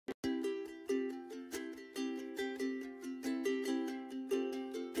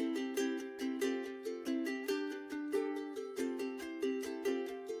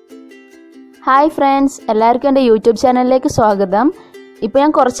Hi friends, എല്ലാവർക്കും എൻ്റെ YouTube ചാനലിലേക്ക് സ്വാഗതം. ഇപ്പോൾ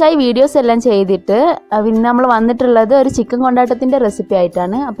ഞാൻ കുറച്ചായി വീഡിയോസ് എല്ലാം ചെയ്തിട്ട് ഇന്ന് നമ്മൾ വന്നിട്ടുള്ളത് ഒരു ചിക്കൻ കൊണ്ടാട്ടത്തിൻ്റെ റെസിപ്പി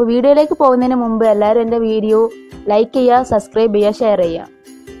ആയിട്ടാണ്. അപ്പോൾ വീഡിയോയിലേക്ക് പോകുന്നതിന് മുമ്പ് എല്ലാവരും എൻ്റെ വീഡിയോ ലൈക്ക് ചെയ്യുക, സബ്സ്ക്രൈബ് ചെയ്യുക, ഷെയർ ചെയ്യുക.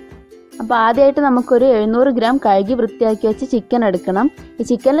 അപ്പോൾ ആദ്യമായിട്ട് നമുക്കൊരു 700 ഗ്രാം കഴുകി വൃത്തിയാക്കി വെച്ച് ചിക്കൻ എടുക്കണം. ഈ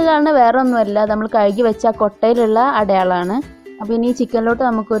ചിക്കനിൽ കാണുന്ന വേറെ ഒന്നുമല്ല, നമ്മൾ കഴുകി വെച്ച ആ കൊട്ടയിലുള്ള അടയാളമാണ്. അപ്പോൾ ഇനി ഈ ചിക്കനിലോട്ട്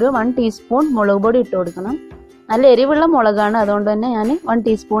നമുക്കൊരു 1 ടീസ്പൂൺ മുളക് പൊടി ഇട്ട് കൊടുക്കണം. നല്ല എരിവുള്ള മുളകാണ്, അതുകൊണ്ട് തന്നെ ഞാൻ 1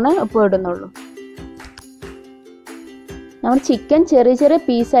 ടീസ്പൂണ് ഉപ്പ് ഇടുന്നുള്ളൂ. നമ്മൾ ചിക്കൻ ചെറിയ ചെറിയ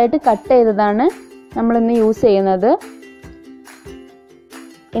പീസായിട്ട് കട്ട് ചെയ്തതാണ് നമ്മളിന്ന് യൂസ് ചെയ്യുന്നത്.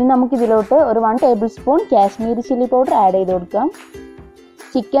 ഇനി നമുക്കിതിലോട്ട് ഒരു 1 table spoon Kashmiri chilli powder add ചെയ്ത് കൊടുക്കാം.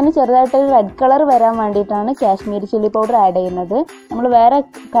 ചിക്കന് ചെറുതായിട്ടൊരു റെഡ് കളർ വരാൻ വേണ്ടിയിട്ടാണ് കാശ്മീരി ചില്ലി പൗഡർ ആഡ് ചെയ്യുന്നത്. നമ്മൾ വേറെ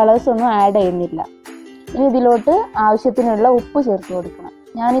കളേഴ്സ് ഒന്നും ആഡ് ചെയ്യുന്നില്ല. ഇനി ഇതിലോട്ട് ആവശ്യത്തിനുള്ള ഉപ്പ് ചേർത്ത് കൊടുക്കണം.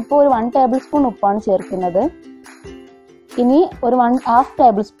 ഞാനിപ്പോൾ ഒരു 1 ടേബിൾ സ്പൂൺ ഉപ്പാണ് ചേർക്കുന്നത്. ഇനി ഒരു 1/2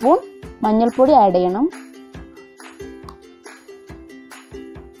 ടേബിൾ സ്പൂൺ മഞ്ഞൾപ്പൊടി ആഡ് ചെയ്യണം.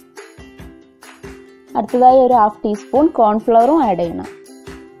 അടുത്തതായി ഒരു 1/2 ടീസ്പൂൺ കോൺഫ്ലവറും ആഡ് ചെയ്യണം.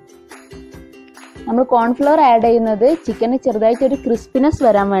 നമ്മൾ കോൺഫ്ലവർ ആഡ് ചെയ്യുന്നത് ചിക്കന് ചെറുതായിട്ടൊരു ക്രിസ്പിനെസ്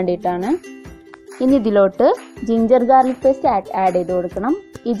വരാൻ വേണ്ടിയിട്ടാണ്. ഇനി ഇതിലോട്ട് ജിഞ്ചർ ഗാർലിക് പേസ്റ്റ് ആഡ് ചെയ്ത് കൊടുക്കണം.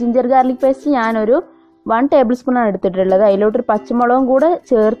 ഈ ജിഞ്ചർ ഗാർലിക് പേസ്റ്റ് ഞാനൊരു 1 ടേബിൾ സ്പൂണാണ് എടുത്തിട്ടുള്ളത്. അതിലോട്ടൊരു പച്ചമുളകും കൂടെ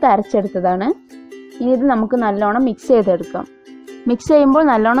ചേർത്ത് അരച്ചെടുത്തതാണ്. ഇനി ഇത് നമുക്ക് നല്ലോണം മിക്സ് ചെയ്തെടുക്കാം. മിക്സ് ചെയ്യുമ്പോൾ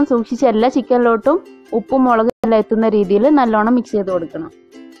നല്ലോണം സൂക്ഷിച്ച് എല്ലാ ചിക്കനിലോട്ടും ഉപ്പും മുളകും എല്ലാം എത്തുന്ന രീതിയിൽ നല്ലോണം മിക്സ് ചെയ്ത് കൊടുക്കണം.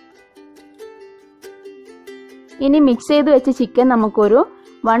 ഇനി മിക്സ് ചെയ്ത് വെച്ച ചിക്കൻ നമുക്കൊരു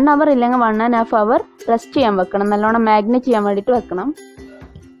 1 അവർ ഇല്ലെങ്കിൽ 1.5 അവർ റെസ്റ്റ് ചെയ്യാൻ വെക്കണം. നല്ലോണം മാഗ്നേറ്റ് ചെയ്യാൻ വേണ്ടിയിട്ട് വെക്കണം.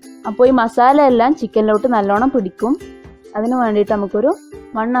 അപ്പോൾ ഈ മസാല എല്ലാം ചിക്കനിലോട്ട് നല്ലോണം പിടിക്കും. അതിന് വേണ്ടിയിട്ട് നമുക്കൊരു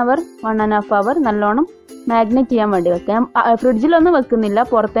 1 അവർ 1.5 അവർ നല്ലോണം മാഗ്നേറ്റ് ചെയ്യാൻ വേണ്ടി വെക്കാം. ഫ്രിഡ്ജിലൊന്നും വെക്കുന്നില്ല,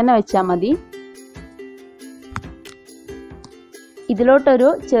 പുറത്ത് തന്നെ വെച്ചാൽ മതി. ഇതിലോട്ടൊരു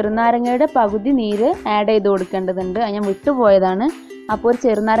ചെറുനാരങ്ങയുടെ പകുതി നീര് ആഡ് ചെയ്ത് കൊടുക്കേണ്ടതുണ്ട്. ഞാൻ വിട്ടുപോയതാണ്. അപ്പോൾ ഒരു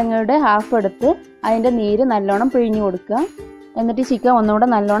ചെറുനാരങ്ങയുടെ ഹാഫ് എടുത്ത് അതിൻ്റെ നീര് നല്ലോണം പിഴിഞ്ഞു കൊടുക്കുക. എന്നിട്ട് ചിക്കൻ ഒന്നുകൂടെ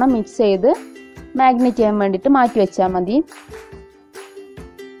നല്ലോണം മിക്സ് ചെയ്ത് മാഗ്നേറ്റ് ചെയ്യാൻ വേണ്ടിയിട്ട് മാറ്റി വെച്ചാൽ മതി.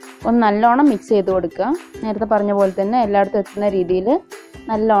 ഒന്ന് നല്ലോണം മിക്സ് ചെയ്ത് കൊടുക്കുക. നേരത്തെ പറഞ്ഞ പോലെ തന്നെ എല്ലായിടത്തും എത്തുന്ന രീതിയിൽ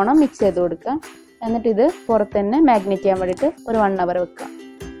നല്ലോണം മിക്സ് ചെയ്ത് കൊടുക്കുക. എന്നിട്ട് ഇത് പുറത്ത് തന്നെ മാഗ്നേറ്റ് ചെയ്യാൻ വേണ്ടിയിട്ട് ഒരു 1 അവർ വെക്കുക.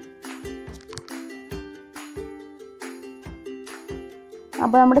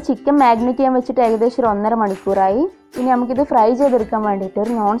 അപ്പോൾ നമ്മുടെ ചിക്കൻ മാഗ്നേറ്റ് ചെയ്യാൻ വെച്ചിട്ട് ഏകദേശം ഒരു 1.5 മണിക്കൂറായി. ഇനി നമുക്കിത് ഫ്രൈ ചെയ്തെടുക്കാൻ വേണ്ടിയിട്ട്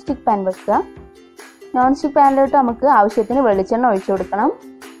ഒരു നോൺ സ്റ്റിക്ക് പാൻ വെക്കുക. നോൺ സ്റ്റിക്ക് പാനിലോട്ട് നമുക്ക് ആവശ്യത്തിന് വെളിച്ചെണ്ണ ഒഴിച്ചു കൊടുക്കണം.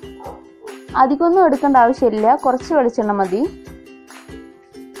 അധികമൊന്നും എടുക്കേണ്ട ആവശ്യമില്ല, കുറച്ച് വെളിച്ചെണ്ണ മതി.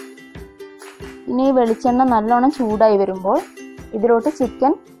 ഇനി ഈ വെളിച്ചെണ്ണ നല്ലോണം ചൂടായി വരുമ്പോൾ ഇതിലോട്ട്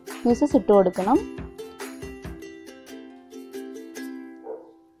ചിക്കൻ പീസസ് ഇട്ട് കൊടുക്കണം.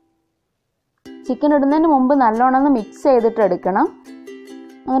 ചിക്കൻ ഇടുന്നതിന് മുമ്പ് നല്ലോണം മിക്സ് ചെയ്തിട്ട് എടുക്കണം.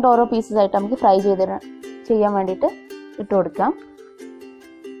 എന്നിട്ട് ഓരോ പീസസ് ആയിട്ട് നമുക്ക് ഫ്രൈ ചെയ്യാൻ വേണ്ടിയിട്ട് ഇട്ട് കൊടുക്കാം.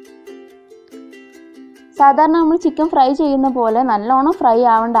 സാധാരണ നമ്മൾ ചിക്കൻ ഫ്രൈ ചെയ്യുന്ന പോലെ നല്ലോണം ഫ്രൈ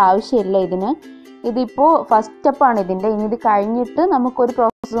ആവേണ്ട ആവശ്യമില്ല ഇതിന്. ഇതിപ്പോൾ ഫസ്റ്റ് സ്റ്റെപ്പാണ് ഇതിൻ്റെ. ഇനി ഇത് കഴിഞ്ഞിട്ട് നമുക്കൊരു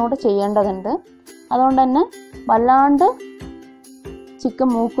പ്രോസസ്സും കൂടെ ചെയ്യേണ്ടതുണ്ട്. അതുകൊണ്ട് തന്നെ വല്ലാണ്ട് ചിക്കൻ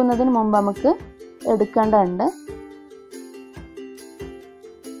മൂക്കുന്നതിന് മുമ്പ് നമുക്ക് എടുക്കേണ്ടതുണ്ട്.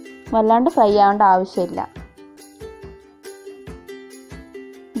 വല്ലാണ്ട് ഫ്രൈ ആവേണ്ട ആവശ്യമില്ല.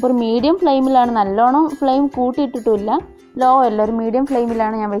 ഇപ്പോൾ ഒരു മീഡിയം ഫ്ലെയിമിലാണ്, നല്ലോണം ഫ്ലെയിം കൂട്ടിയിട്ടിട്ടില്ല, ലോ അല്ല, ഒരു മീഡിയം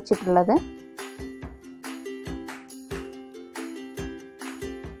ഫ്ലെയിമിലാണ് ഞാൻ വെച്ചിട്ടുള്ളത്.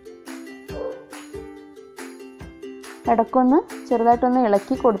 ഇടയ്ക്കൊന്ന് ചെറുതായിട്ടൊന്ന്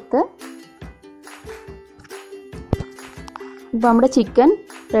ഇളക്കി കൊടുത്ത് ഇപ്പോൾ നമ്മുടെ ചിക്കൻ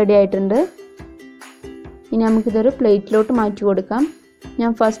റെഡി ആയിട്ടുണ്ട്. ഇനി നമുക്കിതൊരു പ്ലേറ്റിലോട്ട് മാറ്റി കൊടുക്കാം.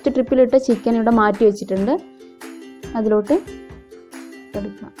 ഞാൻ ഫസ്റ്റ് ട്രിപ്പിലിട്ട ചിക്കൻ ഇവിടെ മാറ്റി വെച്ചിട്ടുണ്ട്. അതിലോട്ട്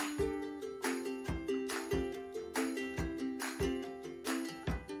എടുക്കാം.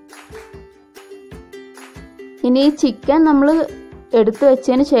 ഇനി ഈ ചിക്കൻ നമ്മൾ എടുത്തു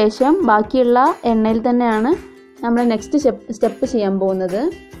വെച്ചതിന് ശേഷം ബാക്കിയുള്ള എണ്ണയിൽ തന്നെയാണ് നമ്മൾ നെക്സ്റ്റ് സ്റ്റെപ്പ് ചെയ്യാൻ പോകുന്നത്.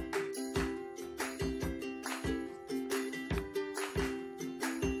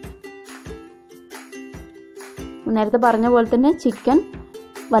 നേരത്തെ പറഞ്ഞ പോലെ തന്നെ ചിക്കൻ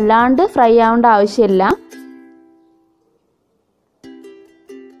വല്ലാണ്ട് ഫ്രൈ ആവേണ്ട ആവശ്യമില്ല.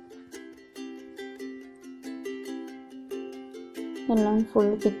 എല്ലാം ഫുൾ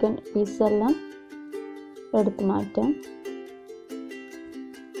ചിക്കൻ പീസെല്ലാം എടുത്ത് മാറ്റാം.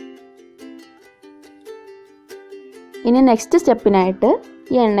 ഇനി നെക്സ്റ്റ് സ്റ്റെപ്പിനായിട്ട്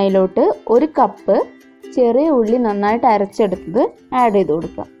ഈ എണ്ണയിലോട്ട് 1 കപ്പ് ചെറിയ ഉള്ളി നന്നായിട്ട് അരച്ചെടുത്തത് ആഡ് ചെയ്ത്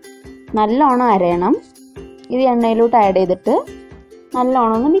കൊടുക്കാം. നല്ലോണം അരയണം. ഇത് എണ്ണയിലോട്ട് ആഡ് ചെയ്തിട്ട്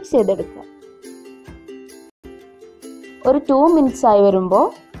നല്ലോണം ഒന്ന് മിക്സ് ചെയ്തെടുക്കുക. ഒരു 2 മിനിറ്റ്സ് ആയി വരുമ്പോൾ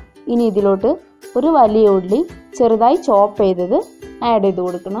ഇനി ഇതിലോട്ട് ഒരു വലിയ ഉള്ളി ചെറുതായി ചോപ്പ് ചെയ്തത് ആഡ് ചെയ്ത്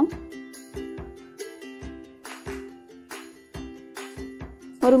കൊടുക്കണം.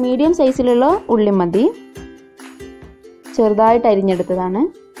 ഒരു മീഡിയം സൈസിലുള്ള ഉള്ളി മതി, ചെറുതായിട്ട് അരിഞ്ഞെടുത്തതാണ്.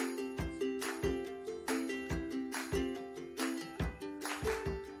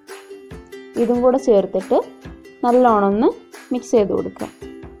 ഇതും കൂടെ ചേർത്തിട്ട് നല്ലോണം ഒന്ന് മിക്സ് ചെയ്ത് കൊടുക്കുക.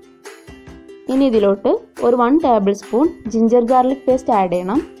 ഇനി ഇതിലോട്ട് ഒരു 1 table spoon ginger garlic paste add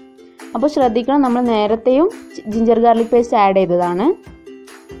ചെയ്യണം. അപ്പോൾ ശ്രദ്ധിക്കണം, നമ്മൾ നേരത്തെയും ജിഞ്ചർ ഗാർലിക് പേസ്റ്റ് ആഡ് ചെയ്തതാണ്.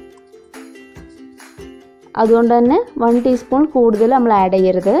 അതുകൊണ്ട് തന്നെ 1 ടീസ്പൂൺ കൂടുതൽ നമ്മൾ ആഡ്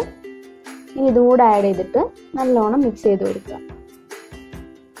ചെയ്യരുത്. ഇനി ഇതും കൂടെ ആഡ് ചെയ്തിട്ട് നല്ലോണം മിക്സ് ചെയ്ത് കൊടുക്കുക.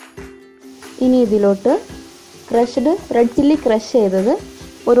 ഇനി ഇതിലോട്ട് ക്രഷ്ഡ് റെഡ് ചില്ലി ക്രഷ് ചെയ്തത്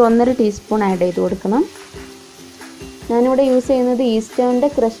ഒരു 1.5 ടീസ്പൂൺ ആഡ് ചെയ്ത് കൊടുക്കണം. ഞാനിവിടെ യൂസ് ചെയ്യുന്നത് ഈസ്റ്റേണിൻ്റെ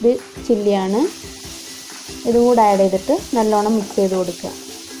ക്രഷ്ഡ് ചില്ലിയാണ്. ഇതും കൂടെ ആഡ് ചെയ്തിട്ട് നല്ലോണം മിക്സ് ചെയ്ത് കൊടുക്കുക.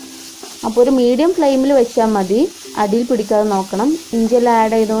 അപ്പോൾ ഒരു മീഡിയം ഫ്ലെയിമിൽ വെച്ചാൽ മതി, അടിയിൽ പിടിക്കാതെ നോക്കണം. ഇഞ്ചിയെല്ലാം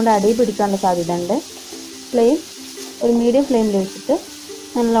ആഡ് ചെയ്തുകൊണ്ട് അടിയിൽ പിടിക്കാനുള്ള സാധ്യത ഉണ്ട്. ഫ്ലെയിം ഒരു മീഡിയം ഫ്ലെയിമിൽ വെച്ചിട്ട്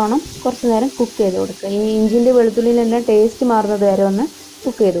നല്ലോണം കുറച്ച് നേരം കുക്ക് ചെയ്ത് കൊടുക്കുക. ഈ ഇഞ്ചിൻ്റെ വെളുത്തുള്ളിയിലെല്ലാം ടേസ്റ്റ് മാറുന്നത് വരെ ഒന്ന്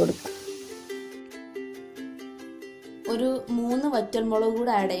കുക്ക് ചെയ്ത് കൊടുക്കുക. ഒരു 3 വറ്റൽമുളക്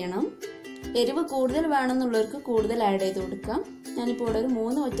കൂടെ ആഡ് ചെയ്യണം. എരിവ് കൂടുതൽ വേണമെന്നുള്ളവർക്ക് കൂടുതൽ ആഡ് ചെയ്ത് കൊടുക്കാം. ഞാനിപ്പോൾ ഇവിടെ ഒരു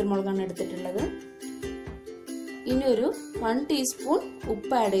 3 വറ്റൽമുളകാണ് എടുത്തിട്ടുള്ളത്. ഇനി ഒരു 1 ടീസ്പൂൺ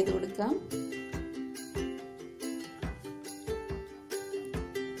ഉപ്പ് ആഡ് ചെയ്ത് കൊടുക്കാം.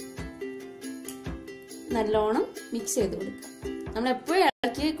 നല്ലോണം മിക്സ് ചെയ്ത് കൊടുക്കാം. നമ്മൾ എപ്പോഴും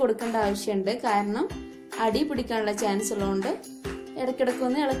ഇളക്കി കൊടുക്കേണ്ട ആവശ്യമുണ്ട്, കാരണം അടി പിടിക്കാനുള്ള ചാൻസ് ഉള്ളതുകൊണ്ട് ഇടയ്ക്കിടയ്ക്ക്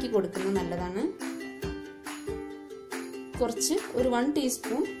ഒന്ന് ഇളക്കി കൊടുക്കുന്നത് നല്ലതാണ്. കുറച്ച് ഒരു 1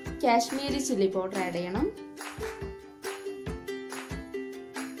 teaspoon Kashmiri chilli powder add ചെയ്യണം.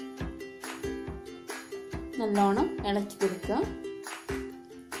 നല്ലോണം ഇളക്കി കൊടുക്കുക.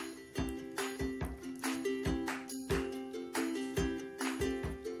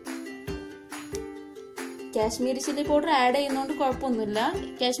 കാശ്മീരി ചില്ലി പൗഡർ ആഡ് ചെയ്യുന്നതുകൊണ്ട് കുഴപ്പമൊന്നുമില്ല.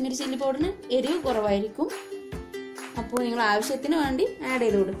 കാശ്മീരി ചില്ലി പൗഡറിന് എരിവ് കുറവായിരിക്കും. അപ്പോൾ നിങ്ങൾ ആവശ്യത്തിന് വേണ്ടി ആഡ്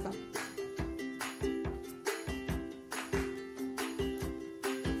ചെയ്ത് കൊടുക്കാം.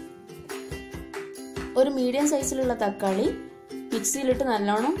 ഒരു മീഡിയം സൈസിലുള്ള തക്കാളി മിക്സിയിലിട്ട്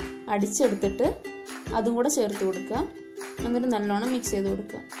നല്ലോണം അടിച്ചെടുത്തിട്ട് അതും കൂടെ ചേർത്ത് കൊടുക്കുക. എന്നിട്ട് നല്ലോണം മിക്സ് ചെയ്ത്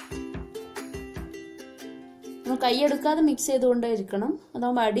കൊടുക്കുക. നമ്മൾ കൈയെടുക്കാതെ മിക്സ് ചെയ്തുകൊണ്ടേ ഇരിക്കണം,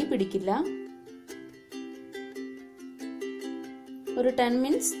 അതാകുമ്പോൾ അടി പിടിക്കില്ല. ഒരു 10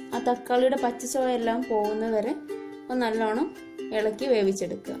 മിനിറ്റ്സ് ആ തക്കാളിയുടെ പച്ചച്ചുവ എല്ലാം പോകുന്നത് വരെ ഒന്ന് നല്ലോണം ഇളക്കി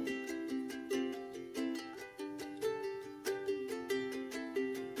വേവിച്ചെടുക്കുക.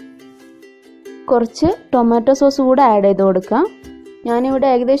 കുറച്ച് ടൊമാറ്റോ സോസ് കൂടെ ആഡ് ചെയ്ത് കൊടുക്കാം. ഞാനിവിടെ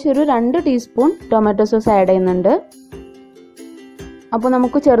ഏകദേശം ഒരു 2 ടീസ്പൂൺ ടൊമാറ്റോ സോസ് ആഡ് ചെയ്യുന്നുണ്ട്. അപ്പോൾ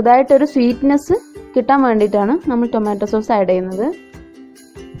നമുക്ക് ചെറുതായിട്ടൊരു സ്വീറ്റ്നെസ് കിട്ടാൻ വേണ്ടിയിട്ടാണ് നമ്മൾ ടൊമാറ്റോ സോസ് ആഡ് ചെയ്യുന്നത്.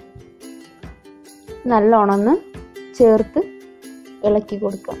 നല്ലോണം ഒന്ന് ചേർത്ത് ഇളക്കി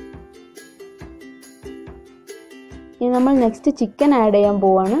കൊടുക്കാം. ഇനി നമ്മൾ നെക്സ്റ്റ് ചിക്കൻ ആഡ് ചെയ്യാൻ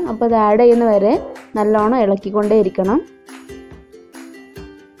പോവാണ്. അപ്പോൾ അത് ആഡ് ചെയ്യുന്ന വരെ നല്ലോണം ഇളക്കിക്കൊണ്ടേ ഇരിക്കണം.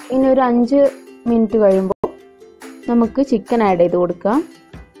 ഇനി ഒരു 5 മിനിറ്റ് കഴിയുമ്പോൾ നമുക്ക് ചിക്കൻ ആഡ് ചെയ്ത് കൊടുക്കാം.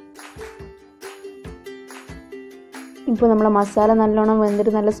 ഇപ്പോൾ നമ്മളെ മസാല നല്ലോണം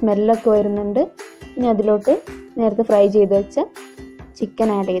വെന്തിട്ട് നല്ല സ്മെല്ലൊക്കെ വരുന്നുണ്ട്. ഇനി അതിലോട്ട് നേരത്തെ ഫ്രൈ ചെയ്ത് വെച്ച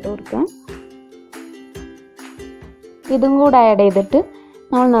ചിക്കൻ ആഡ് ചെയ്ത് കൊടുക്കാം. ഇതും കൂടെ ആഡ് ചെയ്തിട്ട്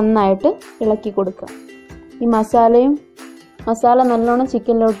നമ്മൾ നന്നായിട്ട് ഇളക്കി കൊടുക്കാം. ഈ മസാല നല്ലോണം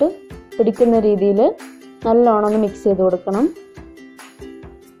ചിക്കനിലോട്ട് പിടിക്കുന്ന രീതിയിൽ നല്ലോണം ഒന്ന് മിക്സ് ചെയ്ത് കൊടുക്കണം.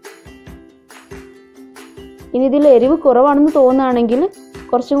 ഇനി ഇതിൽ എരിവ് കുറവാണെന്ന് തോന്നുകയാണെങ്കിൽ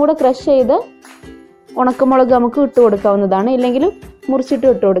കുറച്ചും കൂടെ ക്രഷ് ചെയ്ത് ഉണക്കമുളക് നമുക്ക് ഇട്ട് കൊടുക്കാവുന്നതാണ്, ഇല്ലെങ്കിൽ മുറിച്ചിട്ട്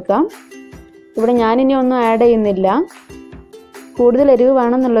ഇട്ട് കൊടുക്കാം. ഇവിടെ ഞാനിനി ഒന്നും ആഡ് ചെയ്യുന്നില്ല. കൂടുതൽ എരിവ്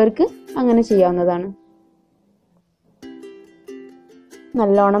വേണമെന്നുള്ളവർക്ക് അങ്ങനെ ചെയ്യാവുന്നതാണ്.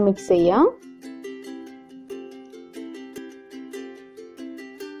 നല്ലോണം മിക്സ് ചെയ്യാം.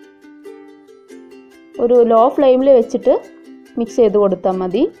 ഒരു ലോ ഫ്ലെയിമിൽ വെച്ചിട്ട് മിക്സ് ചെയ്ത് കൊടുത്താൽ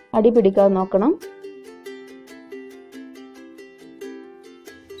മതി, അടി പിടിക്കാതെ നോക്കണം.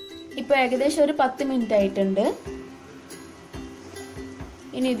 ഇപ്പോൾ ഏകദേശം ഒരു 10 മിനിറ്റ് ആയിട്ടുണ്ട്.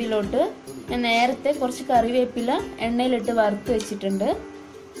 ഇനി ഇതിലോട്ട് ഞാൻ നേരത്തെ കുറച്ച് കറിവേപ്പില എണ്ണയിലിട്ട് വറുത്ത് വെച്ചിട്ടുണ്ട്.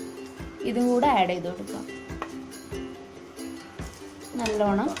 ഇതും കൂടെ ആഡ് ചെയ്ത് കൊടുക്കാം.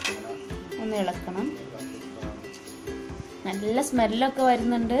 നല്ലോണം ഒന്ന് ഇളക്കണം. നല്ല സ്മെല്ലൊക്കെ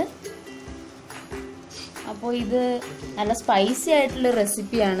വരുന്നുണ്ട്. അപ്പോൾ ഇത് നല്ല സ്പൈസി ആയിട്ടുള്ള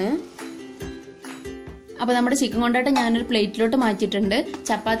റെസിപ്പിയാണ്. അപ്പോൾ നമ്മുടെ ചിക്കൻ കൊണ്ടാട്ടം ഞാനൊരു പ്ലേറ്റിലോട്ട് മാറ്റിയിട്ടുണ്ട്.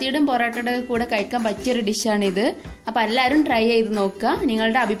 ചപ്പാത്തിയുടെയും പൊറോട്ടയുടെയും കൂടെ കഴിക്കാൻ പറ്റിയൊരു ഡിഷാണിത്. അപ്പോൾ എല്ലാവരും ട്രൈ ചെയ്ത് നോക്കുക.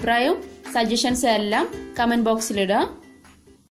 നിങ്ങളുടെ അഭിപ്രായവും സജഷൻസും എല്ലാം കമന്റ് ബോക്സിലിടുക.